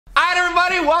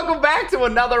everybody, welcome back to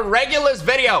another Regulars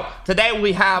video. Today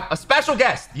we have a special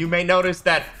guest. You may notice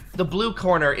that the blue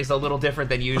corner is a little different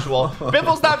than usual.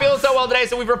 Biffle's not feeling so well today,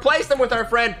 so we've replaced him with our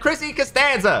friend Chrissy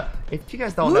Costanza. If you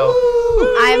guys don't know,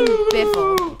 I'm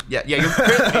Biffle.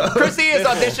 Chrissy is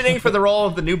auditioning for the role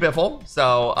of the new Biffle,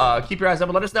 so keep your eyes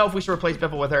open. Let us know if we should replace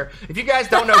Biffle with her. If you guys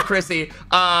don't know Chrissy,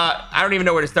 I don't even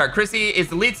know where to start. Chrissy is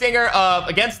the lead singer of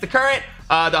Against the Current,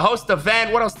 the host of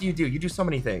Van. What else do? You do so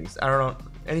many things. I don't know.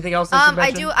 Anything else? I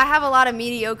do. I have a lot of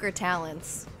mediocre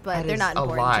talents, but they're not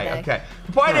important today. Okay.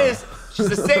 The point is,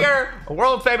 she's a singer, a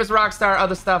world famous rock star,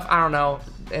 other stuff. I don't know.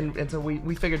 And so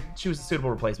we figured she was a suitable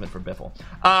replacement for Biffle.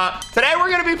 Today we're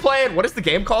gonna be playing. What is the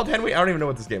game called, Henwy? I don't even know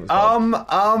what this game is called.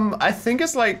 I think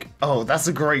it's like. Oh, that's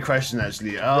a great question,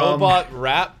 actually. Robot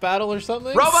rap battle or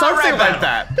something? Something like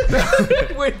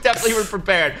that. We definitely were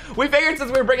prepared. We figured since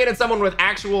we were bringing in someone with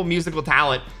actual musical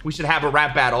talent, we should have a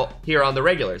rap battle here on the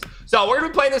Regulars. So we're gonna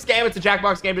be playing this game. It's a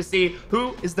Jackbox game to see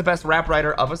who is the best rap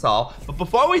writer of us all. But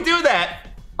before we do that,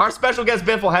 our special guest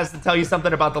Biffle has to tell you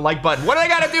something about the like button. What do they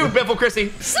gotta do, Biffle, Chrissy?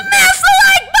 Smash the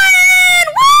like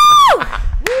button!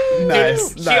 Woo!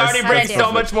 Nice. Dude, she already brings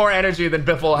so much more energy than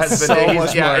Biffle has been. So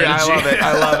much more energy. I love it.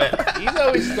 I love it. He's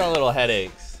always got little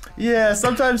headaches. Yeah,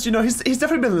 sometimes, you know, he's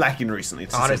definitely been lacking recently,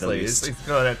 to Honestly, say the least. he's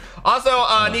good.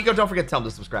 Also, Nico, don't forget to tell him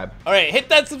to subscribe. All right, hit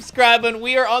that subscribe button.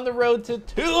 We are on the road to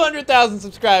 200,000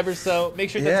 subscribers, so make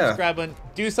sure to hit that subscribe button.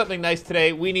 Do something nice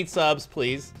today. We need subs,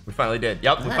 please. We finally did.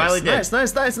 Yep, we finally did.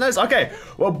 Nice. Okay,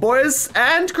 well, boys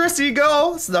and Chrissy,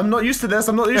 go. I'm not used to this.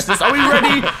 Are we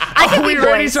ready? Are we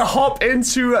ready to hop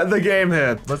into the game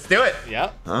here? Let's do it.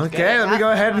 Yep. Okay, let me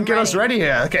go ahead and get us ready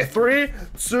here. Okay, 3,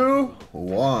 2,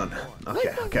 1.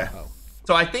 Okay.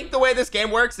 So I think the way this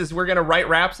game works is we're gonna write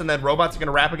raps and then robots are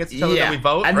gonna rap against each other, then we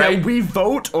vote, and right? then we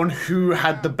vote on who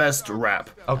had the best rap.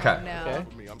 Okay. Oh, no.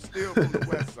 Okay. I'm still from the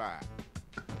west side.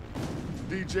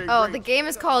 DJ Oh, the game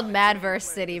is called Madverse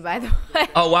City, by the way.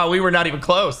 Oh wow, we were not even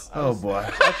close. Oh boy.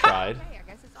 I tried.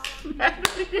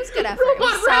 It was good effort. It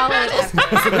was solid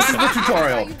effort. This is the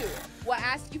tutorial. How you do it. We'll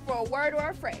ask you for a word or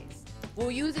a phrase. We'll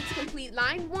use it to complete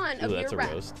line 1 of your That's a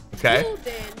rap. roast. Okay. You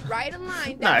then write a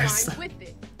line that Nice. rhymes with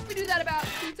it. We do that about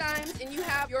 2 times, and you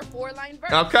have your 4-line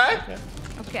verse. Okay.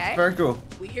 Okay. Very cool.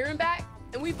 We hear him back,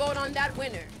 and we vote on that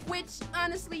winner, which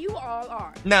honestly you all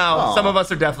are. No, Aw. some of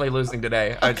us are definitely losing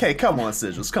today. Okay, come on,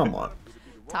 Sigils, come on.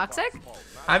 Toxic?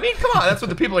 I mean, come on, that's what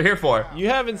the people are here for. You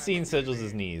haven't seen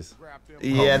Sigils' knees.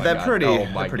 Yeah, my they're God. pretty, Oh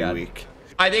my they're pretty God. weak.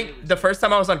 I think the first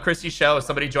time I was on Chrissy's show,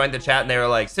 somebody joined the chat and they were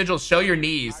like, Sigil, show your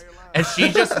knees. And she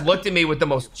just looked at me with the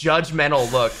most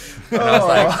judgmental look. And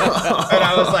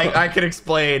I was like, I can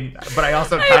explain, but I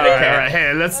also kind of All can't. right,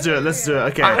 hey, let's do it.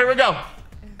 Okay. All right, here we go.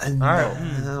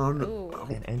 Noun. Ooh.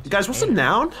 Guys, what's a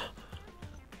noun?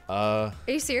 Are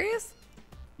you serious?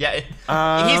 Yeah,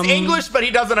 he's English, but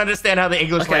he doesn't understand how the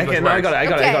English language Okay, no, works. I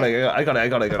got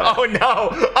it. Oh no!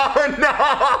 Oh no!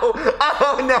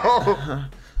 Oh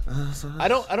no! I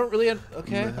don't really.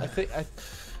 Okay,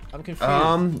 I'm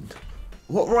confused.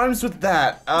 What rhymes with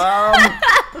that? Oh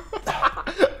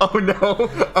no!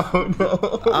 Oh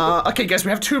no! Okay, guys, we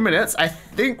have 2 minutes. I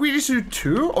think we just do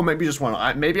 2, or maybe just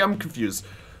 1. Maybe I'm confused.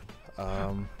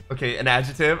 Okay, an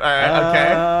adjective. All right.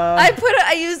 Okay.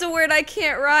 I used a word I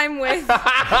can't rhyme with.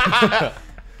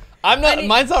 I'm not.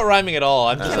 Mine's not rhyming at all.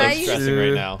 I'm just Can I like use- stressing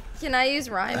right now. Can I use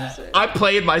rhymes? I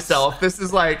played myself. This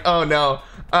is like, oh no.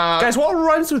 Guys, what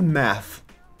rhymes with math?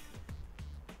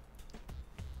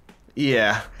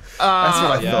 Yeah. That's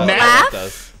what I Yeah, thought. Laugh? it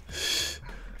does.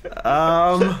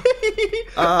 Oh, this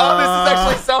is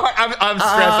actually so hard. I'm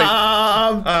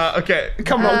stressing. Okay.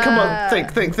 Come on.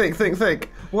 Think.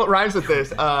 What rhymes with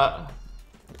this? Why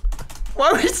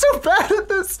are we so bad at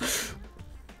this?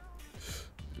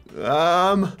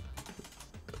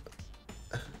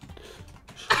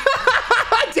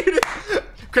 Dude,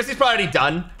 Chrissy's probably already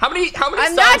done. How many I'm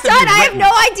songs not have done. you I have written?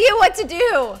 no idea what to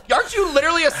do. Aren't you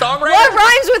literally a songwriter? What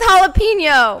rhymes with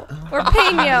jalapeno or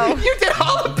peno? You did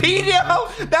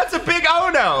jalapeno? That's a big oh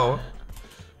no.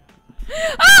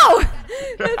 Oh,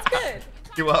 that's good.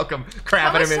 You're welcome. How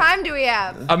Crap much at me. time do we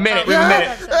have? A minute. We have a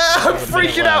minute. I'm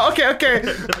freaking out. Okay.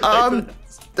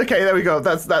 Okay, there we go.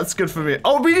 That's good for me.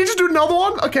 Oh, we need to do another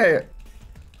one? Okay.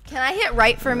 Can I hit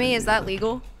right for me? Is that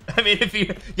legal? I mean,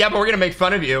 yeah, but we're gonna make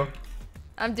fun of you.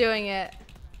 I'm doing it.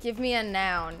 Give me a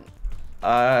noun.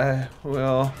 I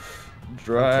will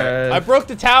drive. I broke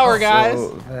the tower, guys.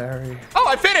 So very. Oh,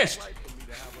 I finished.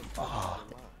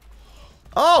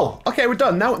 Oh, okay, we're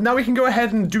done. Now we can go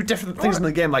ahead and do different things in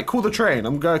the game, like cool the train.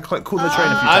 I'm gonna click cool the train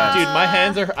a few times. Dude, my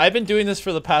hands are. I've been doing this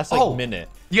for the past like minute.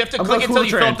 You have to click until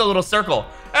you fill up the little circle.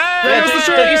 Hey! There's the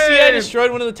train. Did you see I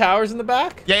destroyed one of the towers in the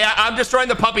back? Yeah, I'm destroying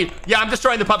the puppy. Yeah, I'm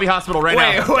destroying the puppy hospital right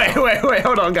now. Wait,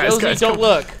 hold on, guys. Josie, don't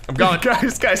look. I'm going.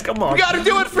 Guys, come on. We gotta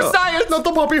do it for science. Not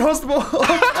the puppy hospital.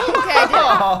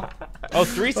 Okay, Oh,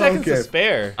 3 seconds to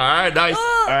spare. All right, nice.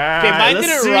 Okay, mine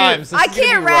didn't rhyme. So I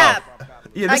can't rap.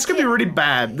 Yeah, this could be really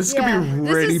bad. This could be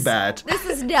really bad. This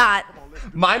is not.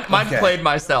 Mine played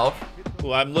myself.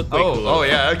 Ooh, I'm looking. Oh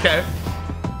yeah, okay.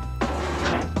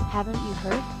 Haven't you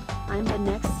heard? I'm the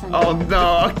next Sunday. Oh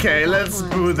no, okay, let's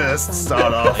boo this to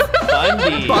start off.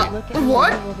 Bundy. Look at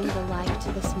What? how you're living the life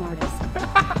to the smartest.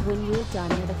 When you're done,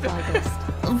 you're the farthest.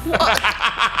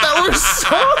 That was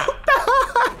so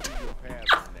bad.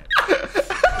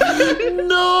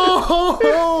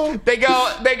 No. They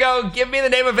go, give me the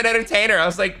name of an entertainer. I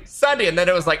was like, Sunday, and then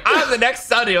it was like, I'm the next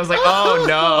Sunday. I was like, oh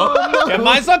no. Yeah,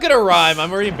 mine's not gonna rhyme.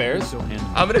 I'm already embarrassed.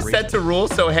 I'm gonna set to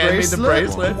rules, so hand me the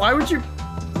bracelet. Why would you?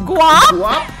 Guap?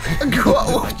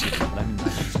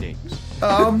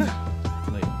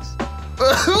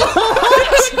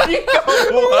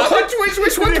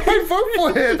 Which one do I vote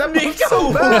for here? That was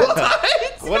so bad.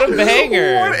 What a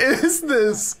banger. What is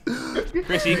this?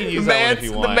 Chris, you can use that one if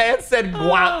you want. The man said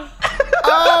guap.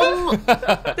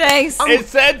 Thanks. It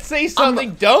said say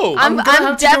something dope. I'm gonna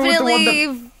have to go with the one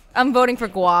definitely. I'm voting for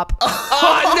Guap.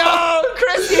 Oh no,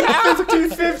 Chris, you have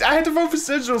to. I had to vote for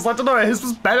Sigils. I don't know. His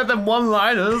was better than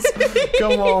one-liners.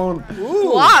 Come on.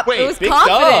 Guap. wait, it was Big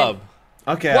confident.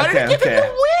 dub. Okay. Why did you give him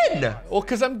the win? Well,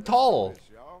 because I'm tall.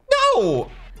 No.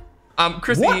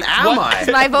 Chrissy, What am I?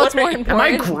 My vote's more Am I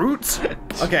important. Groot?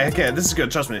 Okay, this is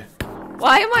good. Trust me.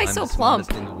 Why am I I'm so the plump?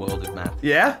 smartest in the world of math.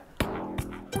 Yeah.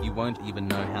 You won't even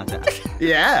know how to act.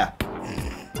 Yeah.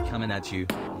 Coming at you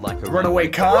like a Runaway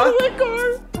car.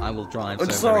 I will drive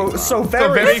So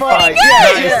very very far. far.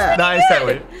 Nice, Yeah. nice,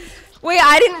 Henwy. Wait,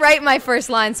 I didn't write my first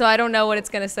line, so I don't know what it's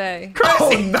gonna say. Oh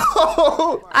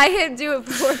no. I hit do it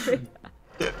for me.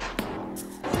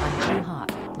 I'm too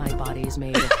hot. My body is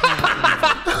made of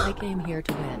hot. I came here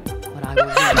to win, but I will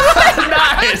win.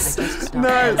 Nice.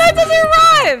 Nice. That doesn't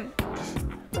rhyme.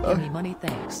 Give me money,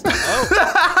 thanks.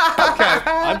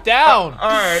 I'm down. All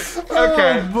right.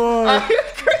 Okay. Boy.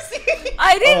 Chrissy.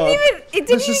 I didn't even. It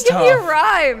didn't this even is give me a tough.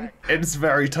 rhyme. It's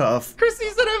very tough. Chrissy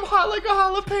said I'm hot like a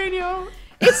jalapeno.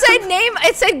 It said name.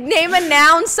 It said name a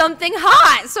noun something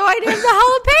hot. So I named the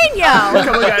jalapeno.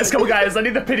 Come on, guys. I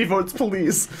need the pity votes,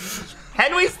 please.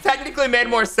 Henwy's technically made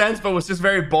more sense, but was just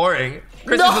very boring.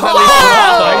 Chrissy's No! was at least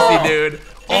spicy, dude.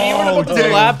 And you would have looked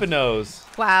dang.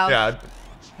 jalapenos. Wow. Yeah.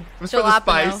 It was for the Jalapeno.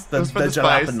 spice. It was for the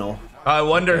spice. jalapeno. I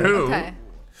wonder who. Okay.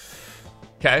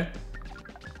 Okay.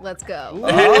 Let's go.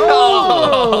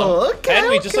 Oh, okay.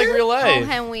 Henwy, just like real Oh, life.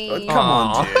 Henwy. Come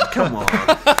on, dude. Come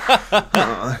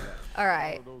on. All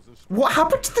right. What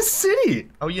happened to the city?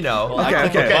 Oh, you know. I Okay,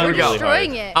 clicked the okay, button here we go. really hard.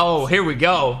 Destroying it. Oh, here we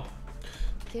go.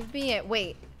 Give me it.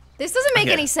 Wait. This doesn't make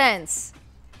Okay. any sense.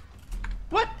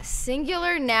 What?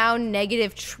 Singular noun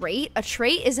negative trait? A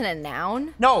trait isn't a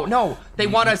noun? No. They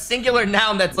want a singular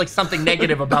noun that's like something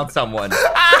negative about someone.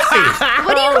 Chrissy.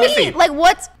 What do you Chrissy. mean? Like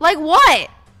what's like what?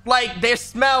 Like they're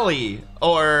smelly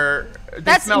or they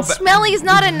That's smell smelly is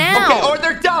not a noun. Okay, or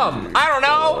they're dumb. I don't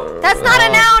know. That's not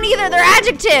a noun either. They're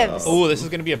adjectives. Ooh, this is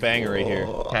gonna be a banger right here.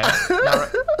 Okay.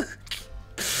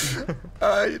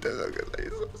 You don't look at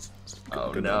lasers.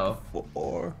 Oh no.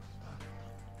 Or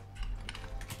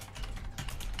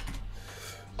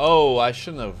Oh, I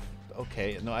shouldn't have.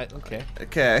 Okay, no, okay.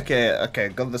 Okay.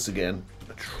 Got this again.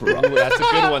 Ooh, that's a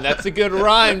good one. That's a good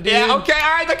rhyme, dude. Yeah, okay,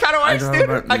 all right, that kind of works, dude.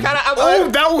 Oh,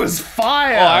 that was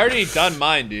fire. Oh, I already done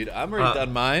mine, dude. I'm already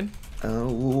done mine.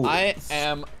 Oh. I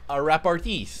am a rap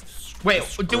artiste. Wait,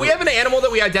 do we have an animal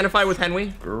that we identify with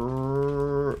Henwy?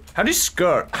 How do you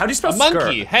skirt? How do you spell A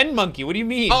monkey, skirt? hen monkey. What do you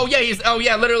mean? Oh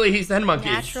yeah, literally he's the hen monkey.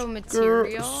 Natural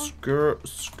material.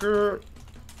 Skirt.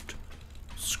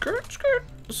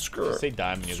 Say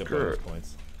diamond, you get bonus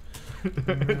points.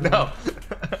 No.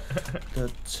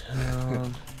 The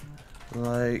town,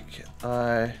 like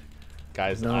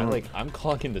Guys, No. I'm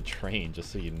clocking the train,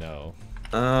 just so you know.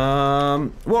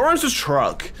 what rhymes with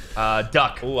truck?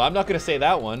 Duck. Ooh, I'm not gonna say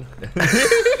that one. That's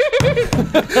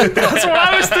what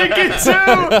I was thinking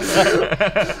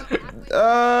too.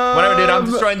 Whatever, dude. I'm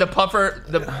destroying the puffer.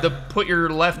 The put your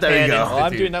left There you hand. go. Institute. Oh,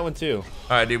 I'm doing that one too.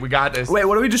 All right, dude. We got this. Wait,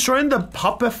 what are we destroying? The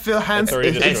puppet hands? It's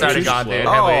already It's already gone, dude.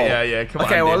 Oh. Yeah. Come on.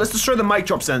 Okay, well, dude. let's destroy the mic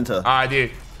drop center. All right,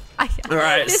 dude. All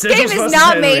right, This Sigils game is versus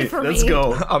not Henwy. made for Let's me.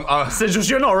 go. Uh, Sigils,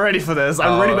 you're not ready for this. I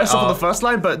already messed up on the first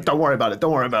line, but don't worry about it.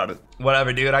 Don't worry about it.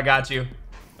 Whatever, dude. I got you.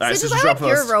 Alright, Sigils, so I drop like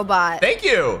your first. robot. Thank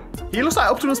you. He looks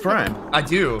like Optimus Prime. I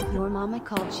do. Your mama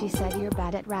called, she said you're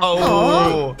bad at rapping.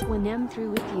 Oh. When I'm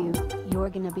through with you, you're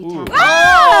gonna be tapped.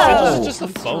 Sigils is just a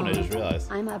phone, I just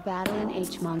realized. I'm a battling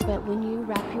H-monk, but when you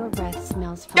rap, your breath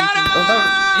smells funky.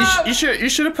 Got him! You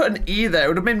should have put an E there. It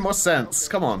would have made more sense.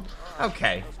 Come on.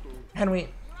 Okay. Henwy.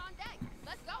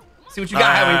 See what you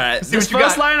got, Henwy. See This what you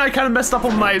first got. line, I kind of messed up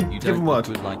on my You given don't word.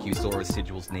 look good like you saw a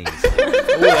Sigils knees.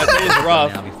 Ooh, that is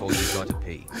rough. Now before you got to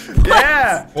pee.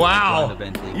 Yeah. Wow.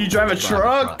 You drive a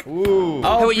truck. Ooh.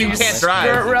 I'll Henwy, you be can't drive.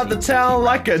 skirt around the town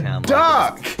like a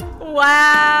duck.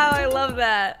 Wow, I love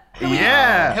that.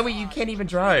 Yeah. Henwy, you can't even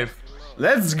drive.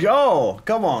 Let's go.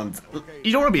 Come on.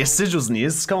 You don't want to be a Sigils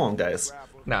knees. Come on, guys.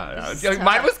 No.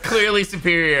 Mine was clearly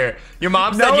superior. Your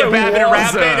mom said No, you're it bad at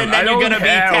rapping, wasn't. and then I you're don't gonna be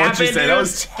care what you tapping. said. That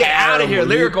was Get out of here. terrible,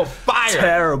 dude. Lyrical fire.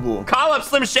 Terrible. Call up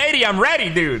Slim Shady. I'm ready,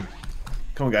 dude.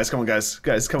 Come on, guys. Come on, guys.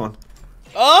 Guys, come on.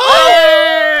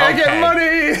 Oh! Hey, I get Okay.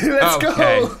 money. Let's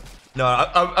go. No,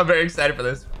 I'm very excited for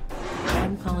this.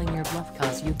 I'm calling your bluff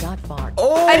cause you got far.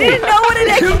 Oh. I didn't know what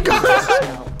it You actually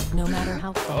got. No matter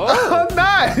how far. Oh,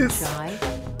 nice. Guy,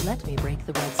 let me break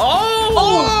the red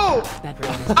Oh.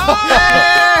 bedroom. Hey,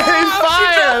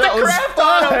 fire. That was craft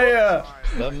on him. fire.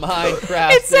 The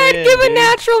Minecraft. It said thing, give a dude.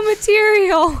 natural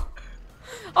material.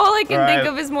 All I can think Right.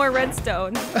 of is more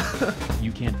redstone.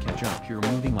 You can't catch up. You're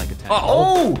moving like a tank.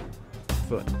 Oh.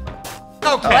 Foot.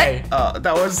 Okay.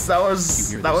 That was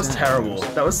terrible.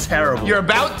 That was terrible. You're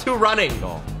about to running.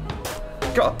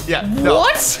 Go. Yeah. No.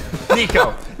 What?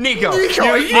 Nico. Nico,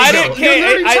 I didn't you're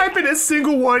literally I- typing a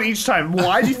single word each time.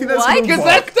 Why do you think that's Why? gonna Because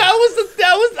work? that was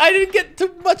I didn't get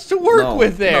too much to work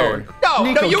with there. No,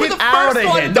 Nico, you were get the out first of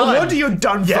one here. done. No wonder you're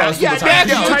done Yeah, first. yeah, all the yeah, time.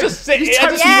 yeah. You You type- just say you I type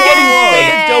just one Yay.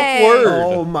 say a dope word.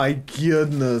 Oh my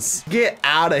goodness. Get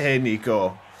out of here,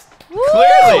 Nico.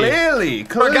 Clearly.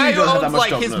 For a Clearly guy you who don't have that owns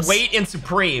much like his dopeness. weight in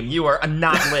Supreme, you are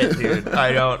not lit, dude.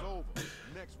 I don't.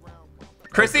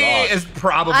 Chrissy is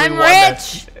probably I'm one that-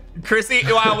 rich. Chrissy,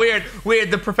 wow, weird.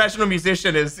 The professional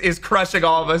musician is crushing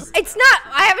all of us. It's not.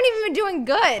 I haven't even been doing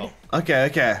good. Okay.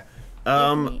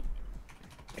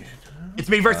 It's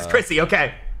me versus Chrissy.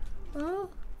 Okay. Well,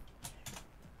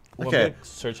 I'm Okay. gonna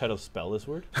search how to spell this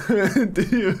word.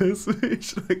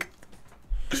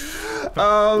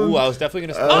 Ooh, I was definitely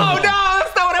gonna spell. Oh it no, wrong.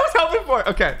 that's not what I was hoping for.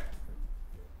 Okay.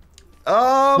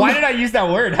 Why did I use that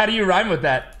word? How do you rhyme with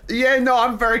that? Yeah, no,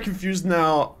 I'm very confused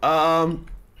now.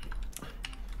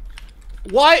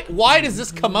 Why does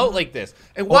this come out like this?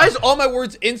 And why is all my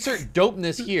words insert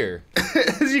dopeness here?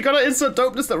 You gotta insert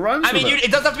dopeness that rhymes I mean, with it.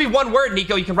 it doesn't have to be one word,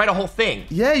 Nico. You can write a whole thing.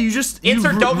 Yeah, you just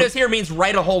Insert dopeness here means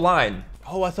write a whole line.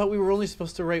 Oh, I thought we were only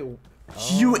supposed to write.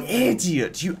 You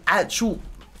idiot! You actual.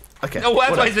 Okay. No,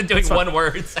 that's why he's whatever. doing It's fine. one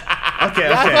word. Okay.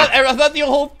 I thought the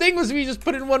whole thing was we just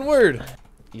put in one word.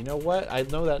 You know what? I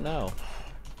know that now.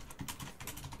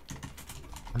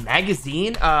 A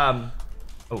magazine?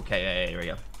 Okay, yeah, here we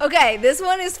go. Okay, this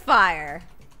one is fire.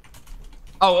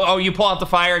 Oh, you pull out the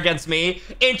fire against me?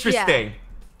 Interesting.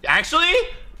 Actually,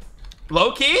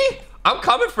 low key, I'm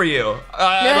coming for you.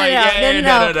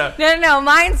 No.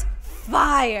 Mine's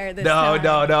fire. This time.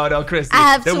 No, Chrissy.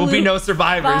 There will be Absolute no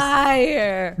survivors.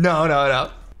 Fire. No.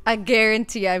 I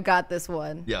guarantee I've got this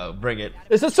one. Yo, bring it.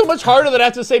 This is so much harder that I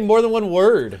have to say more than one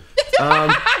word.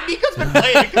 Nico's been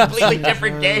playing a completely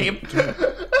different game.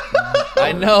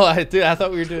 I know. I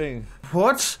thought we were doing.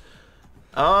 What?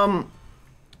 I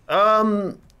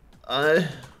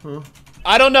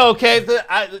don't know. Okay.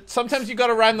 Sometimes you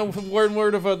gotta rhyme the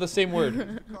word of the same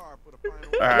word.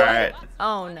 Alright.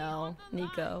 Oh no,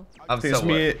 Nico. I'm It's so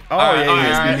me. worried. Oh, All right,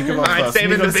 yeah, Nico goes Alright, first. saving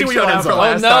Nico, the see big what your showdown lines for are.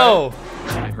 Oh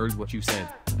last no! I heard what you said.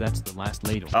 That's the last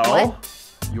ladle. Oh?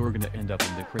 You're gonna end up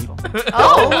in the cradle.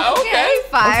 Oh, okay,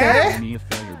 fire. Okay. Me a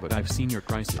failure, but I've seen your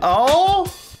crisis.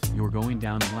 Oh? You're going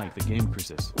down in like the game,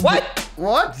 Chris's. What?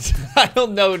 What? I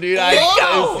don't know, dude.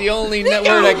 Nico! It's the only word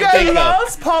I can That think of.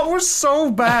 last part was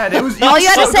so bad. It was. All you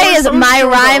had to say is my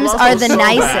rhymes are the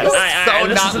nicest. So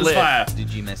not lit. Did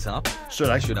you mess up? Should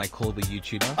I? Should I call the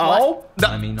YouTuber? Oh?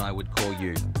 I mean, I would call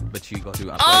you, but you got to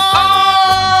upload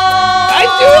I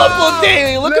do upload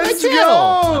daily. Look at my Let's channel.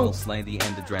 I go! will slay the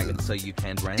Ender Dragon so you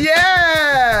can rant.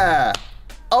 Yeah!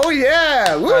 Oh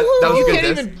yeah! Woo, that was woo,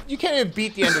 good. woo. You can't even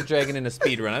beat the Ender Dragon in a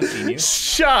speedrun. I've seen you.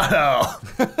 Shut up!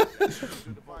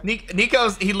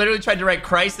 He literally tried to write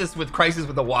crisis with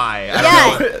a Y. I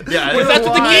Yeah. don't know. Yeah. Because that's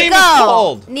what the Why? game is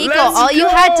called. Nico, Let's all you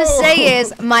had to go. say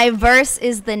is my verse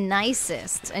is the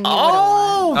nicest, and you would have won.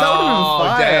 Oh, that would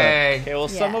have been fire. dang. Okay, well,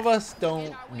 some Yeah. of us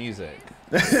don't music.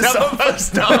 Some of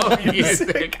us know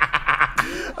music.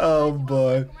 Oh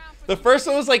boy. The first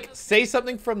one was like, say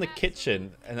something from the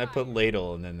kitchen, and I put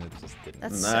ladle, and then it just didn't.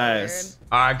 That's Nice.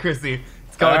 All right, Chrissy,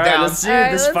 it's going down. Let's see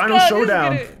this final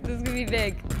showdown. This is gonna be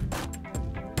big.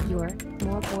 You're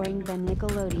more boring than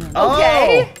Nickelodeon.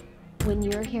 Okay. When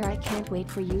you're here, I can't wait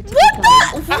for you to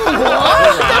What be gone.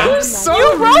 That was so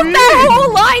You wrote mean. that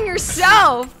whole line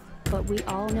yourself. But we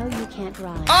all know you can't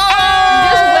rhyme.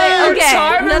 Just wait. Okay.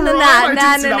 time No, to no, rhyme. I no,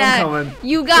 didn't see no, that one no. coming.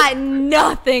 You got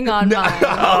nothing on mine.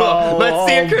 Oh, Let's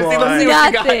see it, Chrissy. boy. Let's see what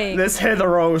you got. Nothing. Let's hit the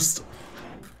roast.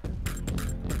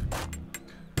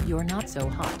 You're not so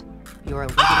hot. You're a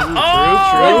little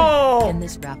Oh! In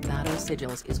this rap battle,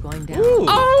 Sigils is going down. Ooh.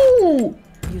 Oh!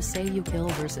 You say you kill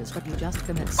versus, but you just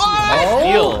commit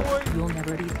Steal. You'll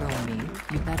never dethrone me.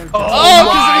 You better just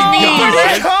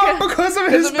Because of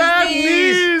his bad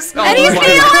knees. And he's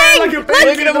kneeling!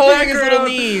 Look at him holding his little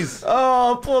knees.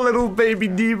 Oh, poor little baby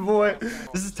D boy.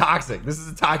 This is toxic. This is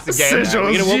a toxic game.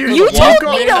 Sigils, You told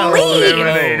me to leave.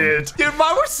 eliminated. Dude,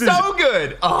 mine were so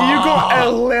good. Oh. You got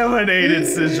eliminated,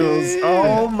 Sigils.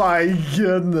 Oh my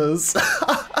goodness.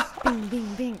 Bing,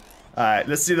 bing, bing. Alright,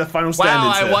 let's see the final Wow,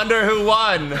 standings I here. wonder who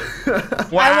won.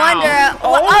 Wow. I wonder.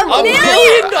 Oh, $1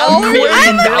 million.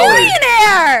 I'm a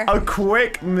millionaire. A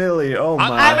quick milli. Oh my.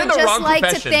 I'm I in would the just wrong like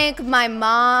profession. to thank my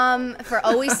mom for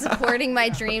always supporting my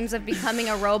dreams of becoming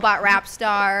a robot rap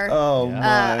star. Oh my.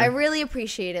 I really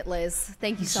appreciate it, Liz.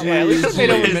 Thank you so At least much. it's paid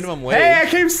over minimum wage. Hey, I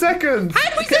came second. How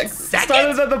did we get second?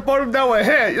 Started at the bottom, now we're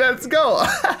here. Let's go.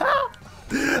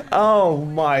 Oh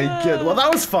my god. Well,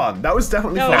 that was fun. That was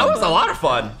definitely fun. That was a lot of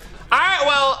fun. All right,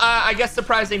 well, I guess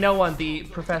surprising no one, the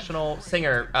professional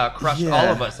singer crushed all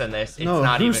of us in this. It's No,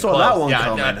 not who even saw close. that one yeah,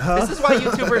 coming, no, huh? This is why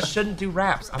YouTubers shouldn't do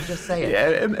raps. I'm just saying. Yeah,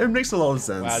 it makes a lot of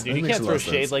sense. Wow, dude, It you makes can't a lot throw of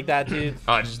shade sense. like that, dude.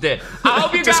 Oh, I just did. I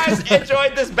hope you guys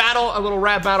enjoyed this battle, a little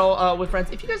rap battle with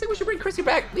friends. If you guys think we should bring Chrissy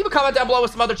back, leave a comment down below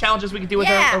with some other challenges we can do with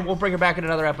her, or we'll bring her back in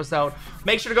another episode.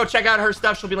 Make sure to go check out her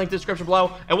stuff. She'll be linked in the description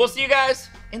below. And we'll see you guys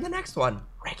in the next one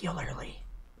regularly.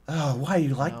 Oh, why are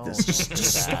you like this?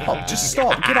 Just stop. Just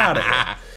stop. Get out of here.